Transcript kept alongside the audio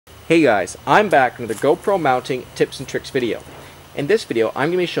Hey guys, I'm back with the GoPro mounting tips and tricks video. In this video, I'm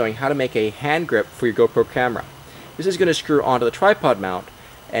going to be showing how to make a hand grip for your GoPro camera. This is going to screw onto the tripod mount,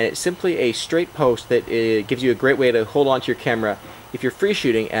 and it's simply a straight post that gives you a great way to hold onto your camera if you're free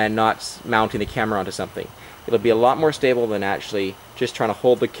shooting and not mounting the camera onto something. It'll be a lot more stable than actually just trying to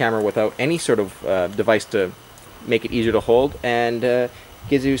hold the camera without any sort of device to make it easier to hold, and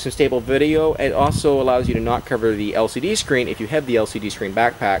gives you some stable video. It also allows you to not cover the LCD screen if you have the LCD screen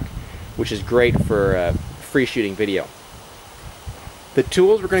backpack, which is great for free shooting video. The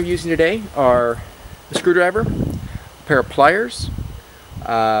tools we're going to be using today are a screwdriver, a pair of pliers.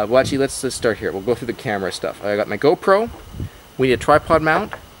 Well, actually, let's start here. We'll go through the camera stuff. I got my GoPro. We need a tripod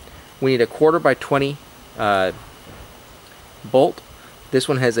mount. We need a 1/4x20 bolt. This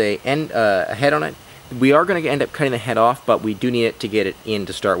one has a head on it. We are going to end up cutting the head off, but we do need it to get it in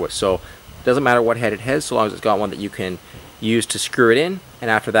to start with. So it doesn't matter what head it has, so long as it's got one that you can use to screw it in. And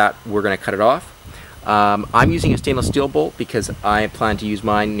after that, we're going to cut it off. I'm using a stainless steel bolt because I plan to use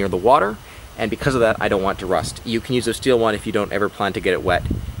mine near the water, and because of that, I don't want it to rust. You can use a steel one if you don't ever plan to get it wet,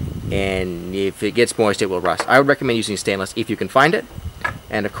 and if it gets moist, it will rust. I would recommend using stainless if you can find it.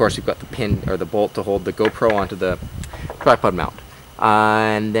 And of course, we've got the pin or the bolt to hold the GoPro onto the tripod mount.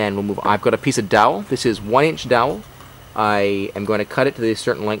 And then we'll move. I've got a piece of dowel. This is 1-inch dowel. I am going to cut it to the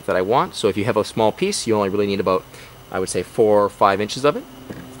certain length that I want. So if you have a small piece, you only really need about, I would say, 4 or 5 inches of it.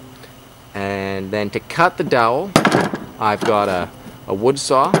 And then to cut the dowel, I've got a wood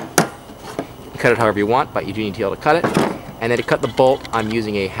saw. You can cut it however you want, but you do need to be able to cut it. And then to cut the bolt, I'm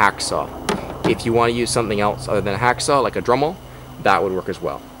using a hacksaw. If you want to use something else other than a hacksaw, like a Dremel, that would work as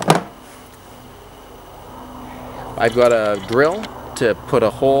well. I've got a drill to put a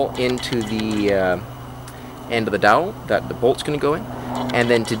hole into the end of the dowel that the bolt's going to go in. And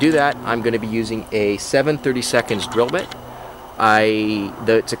then to do that, I'm going to be using a 7/32 drill bit.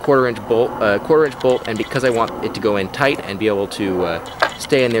 It's a 1/4 inch bolt, and because I want it to go in tight and be able to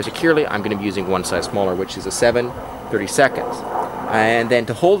stay in there securely, I'm going to be using one size smaller, which is a 7/32. And then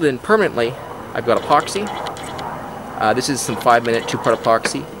to hold it in permanently, I've got epoxy. This is some 5-minute 2-part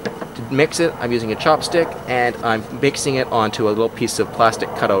epoxy. To mix it, I'm using a chopstick, and I'm mixing it onto a little piece of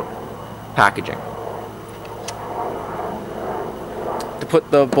plastic cutout packaging. To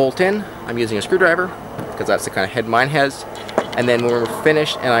put the bolt in, I'm using a screwdriver, because that's the kind of head mine has. And then when we're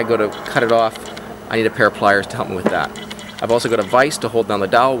finished and I go to cut it off, I need a pair of pliers to help me with that. I've also got a vise to hold down the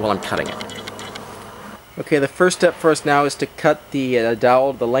dowel while I'm cutting it. Okay, the first step for us now is to cut the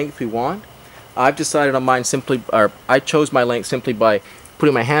dowel the length we want. I've decided on mine I chose my length simply by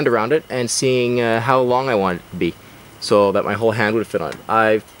putting my hand around it and seeing how long I want it to be, so that my whole hand would fit on it.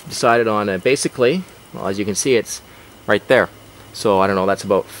 I've decided on basically, well, as you can see, it's right there. So I don't know, that's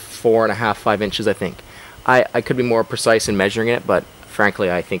about 4.5, 5 inches, I think. I could be more precise in measuring it, but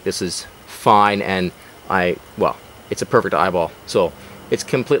frankly, I think this is fine, and well, it's a perfect eyeball. So it's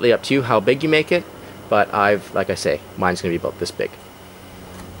completely up to you how big you make it, but like I say, mine's going to be about this big.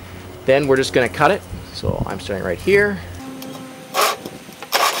 Then we're just going to cut it. So I'm starting right here.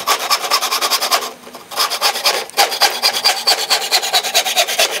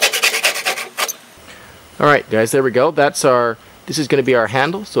 Alright guys, there we go. This is going to be our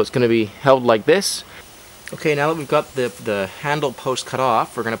handle, so it's going to be held like this. Okay, now that we've got the handle post cut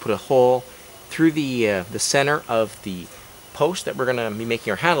off, we're going to put a hole through the center of the post that we're going to be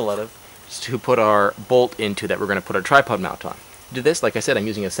making our handle out of, to put our bolt into that we're going to put our tripod mount on. To do this, like I said, I'm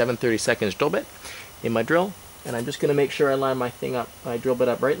using a 7/32 drill bit in my drill, and I'm just going to make sure I line my drill bit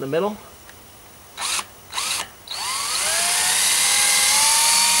up right in the middle.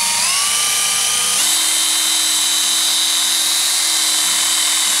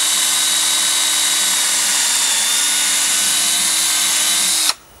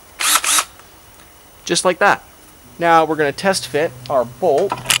 Just like that. Now we're going to test fit our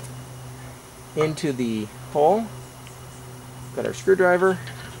bolt into the hole. Got our screwdriver.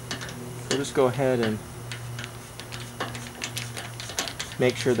 We'll just go ahead and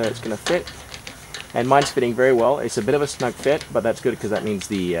make sure that it's going to fit. And mine's fitting very well. It's a bit of a snug fit, but that's good because that means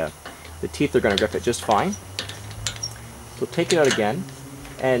the teeth are going to grip it just fine. So take it out again.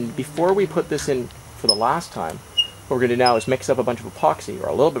 And before we put this in for the last time, what we're going to do now is mix up a bunch of epoxy, or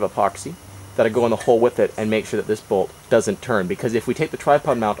a little bit of epoxy, that'll go in the hole with it, and make sure that this bolt doesn't turn. Because if we take the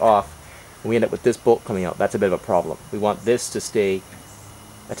tripod mount off and we end up with this bolt coming out, that's a bit of a problem. We want this to stay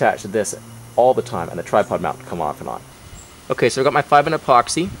attached to this all the time, and the tripod mount to come off and on. Okay, so I've got my 5-minute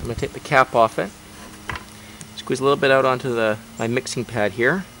epoxy. I'm going to take the cap off it. Squeeze a little bit out onto my mixing pad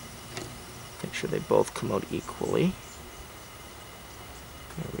here. Make sure they both come out equally.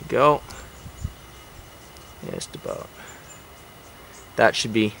 There we go. Just about. That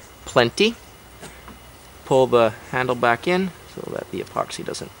should be plenty. Pull the handle back in so that the epoxy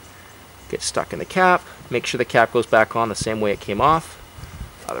doesn't get stuck in the cap. Make sure the cap goes back on the same way it came off.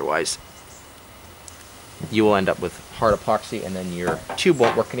 Otherwise, you will end up with hard epoxy and then your tube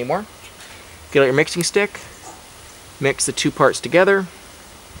won't work anymore. Get out your mixing stick, mix the two parts together,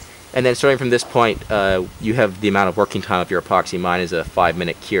 and then starting from this point, you have the amount of working time of your epoxy. Mine is a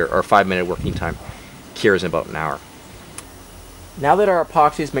 5-minute cure, or 5-minute working time. Cures in about an hour. Now that our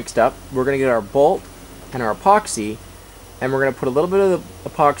epoxy is mixed up, we're going to get our bolt and our epoxy, and we're going to put a little bit of the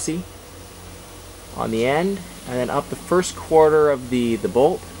epoxy on the end, and then up the first quarter of the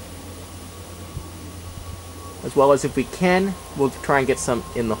bolt, as well as, if we can, we'll try and get some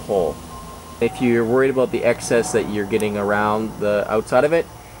in the hole. If you're worried about the excess that you're getting around the outside of it,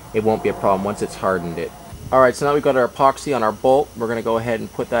 it won't be a problem once it's hardened it. Alright, so now we've got our epoxy on our bolt. We're going to go ahead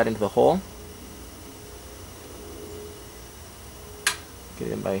and put that into the hole. Get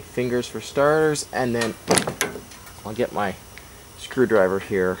it in my fingers for starters, and then I'll get my screwdriver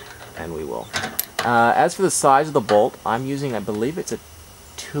here and we will. As for the size of the bolt, I'm using, I believe it's a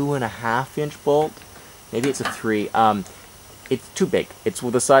 2.5-inch bolt. Maybe it's a 3. It's too big. It's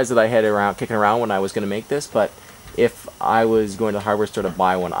the size that I had kicking around when I was going to make this, but if I was going to the hardware store to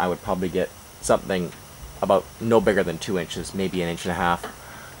buy one, I would probably get something about no bigger than 2 inches, maybe 1.5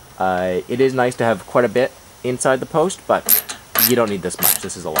 inches. It is nice to have quite a bit inside the post, but you don't need this much.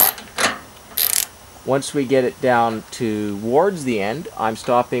 This is a lot. Once we get it down towards the end, I'm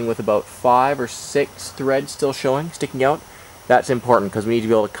stopping with about 5 or 6 threads still sticking out. That's important because we need to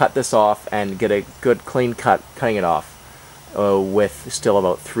be able to cut this off and get a good clean cut cutting it off with still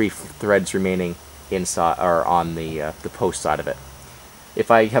about 3 threads remaining inside or on the post side of it. If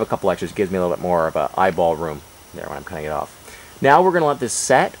I have a couple extras, it gives me a little bit more of an eyeball room there when I'm cutting it off. Now we're going to let this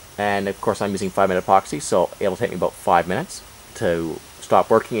set, and of course I'm using 5-minute epoxy, so it'll take me about 5 minutes to stop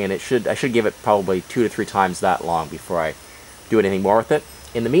working, and I should give it probably 2 to 3 times that long before I do anything more with it.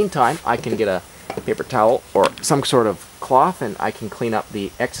 In the meantime, I can get a paper towel or some sort of cloth, and I can clean up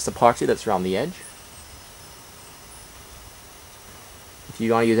the excess epoxy that's around the edge. If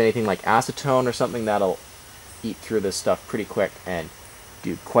you want to use anything like acetone or something, that'll eat through this stuff pretty quick and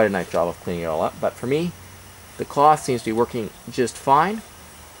do quite a nice job of cleaning it all up. But for me, the cloth seems to be working just fine.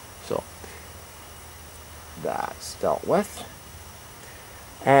 So that's dealt with.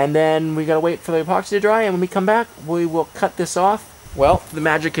 And then we gotta wait for the epoxy to dry, and when we come back, we will cut this off. Well, the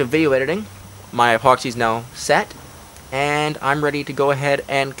magic of video editing, my epoxy is now set, and I'm ready to go ahead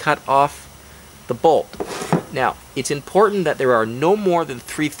and cut off the bolt. Now, it's important that there are no more than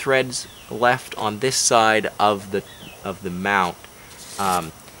 3 threads left on this side of the mount.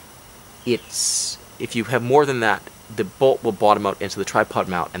 If you have more than that, the bolt will bottom out into the tripod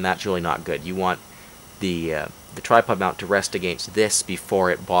mount, and that's really not good. You want the tripod mount to rest against this before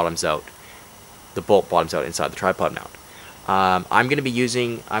it bottoms out. The bolt bottoms out inside the tripod mount. I'm going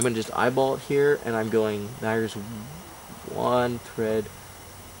to just eyeball it here, and I'm going, there's 1 thread,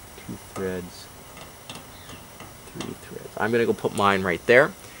 2 threads, 3 threads. I'm going to go put mine right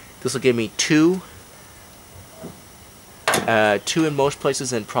there. This will give me 2 in most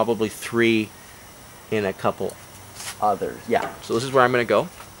places, and probably 3 in a couple others. Yeah, so this is where I'm going to go.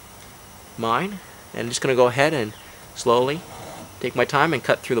 Mine. And I'm just going to go ahead and slowly take my time and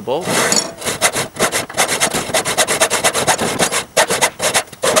cut through the bolt.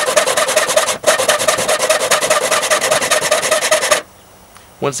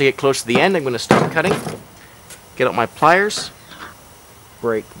 Once I get close to the end, I'm going to stop cutting, get out my pliers,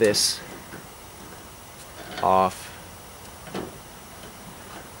 break this off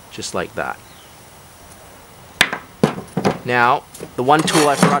just like that. Now, the one tool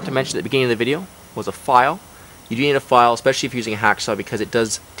I forgot to mention at the beginning of the video was a file. You do need a file, especially if you're using a hacksaw, because it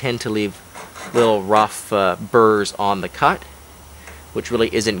does tend to leave little rough burrs on the cut, which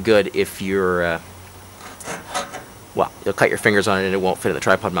really isn't good if you're, well, you'll cut your fingers on it and it won't fit in the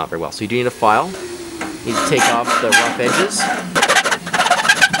tripod mount very well. So you do need a file. You need to take off the rough edges.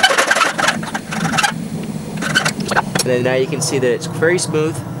 And then now you can see that it's very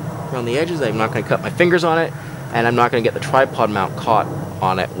smooth around the edges. I'm not going to cut my fingers on it, and I'm not going to get the tripod mount caught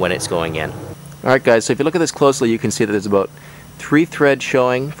on it when it's going in. Alright guys, so if you look at this closely, you can see that there's about 3 threads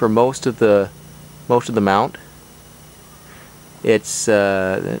showing for most of the mount. It's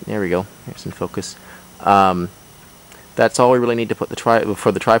there we go. Here's in focus. That's all we really need to put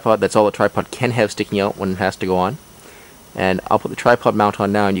for the tripod. That's all the tripod can have sticking out when it has to go on. And I'll put the tripod mount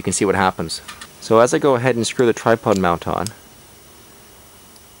on now, and you can see what happens. So as I go ahead and screw the tripod mount on,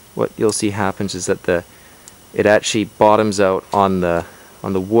 what you'll see happens is that it actually bottoms out on the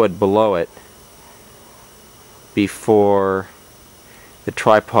wood below it before the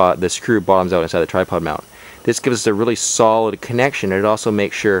tripod, the screw bottoms out inside the tripod mount. This gives us a really solid connection. It also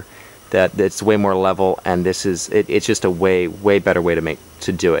makes sure that it's way more level, and it's just a way better way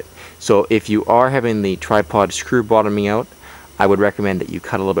to do it. So if you are having the tripod screw bottoming out, I would recommend that you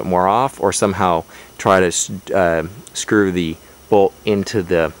cut a little bit more off, or somehow try to screw the bolt into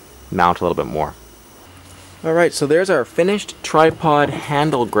the mount a little bit more. Alright, so there's our finished tripod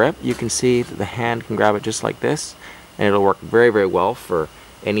handle grip. You can see that the hand can grab it just like this, and it'll work very well for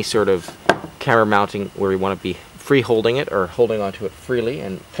any sort of camera mounting where we want to be free holding it or holding onto it freely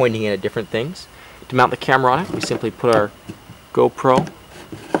and pointing it at different things. To mount the camera on it, we simply put our GoPro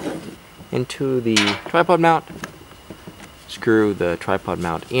into the tripod mount, screw the tripod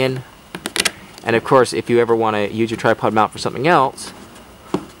mount in, and of course if you ever want to use your tripod mount for something else,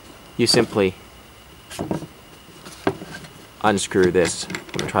 you simply unscrew this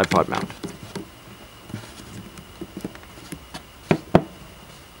from the tripod mount.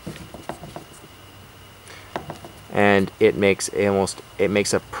 And it makes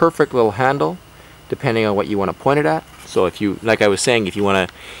a perfect little handle depending on what you want to point it at. So if you, like I was saying, if you want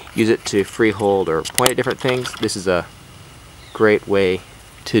to use it to freehold or point at different things, this is a great way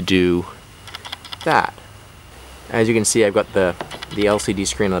to do that. As you can see, I've got the LCD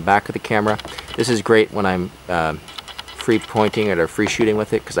screen on the back of the camera. This is great when I'm free pointing it or free shooting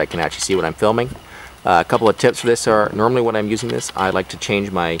with it, because I can actually see what I'm filming. A couple of tips for this are, normally when I'm using this, I like to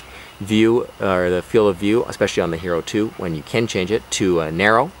change my view, or the field of view, especially on the Hero 2, when you can change it to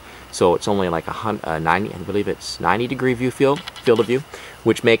narrow. So it's only like a 90, I believe it's 90-degree field of view,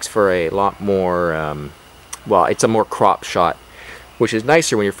 which makes for a lot more, well, it's a more cropped shot, which is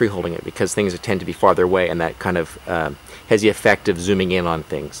nicer when you're free holding it, because things tend to be farther away, and that kind of has the effect of zooming in on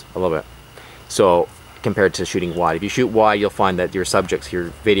things a little bit. So compared to shooting wide, if you shoot wide, you'll find that your subjects you're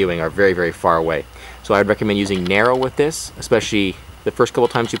videoing are very far away. So I'd recommend using narrow with this, especially the first couple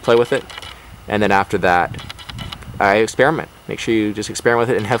times you play with it, and then after that, I experiment. Make sure you just experiment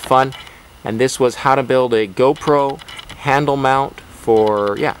with it and have fun. And this was how to build a GoPro handle mount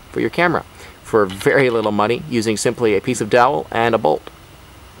for your camera for very little money, using simply a piece of dowel and a bolt.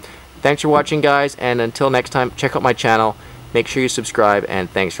 Thanks for watching, guys, and until next time, check out my channel. Make sure you subscribe, and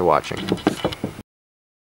thanks for watching.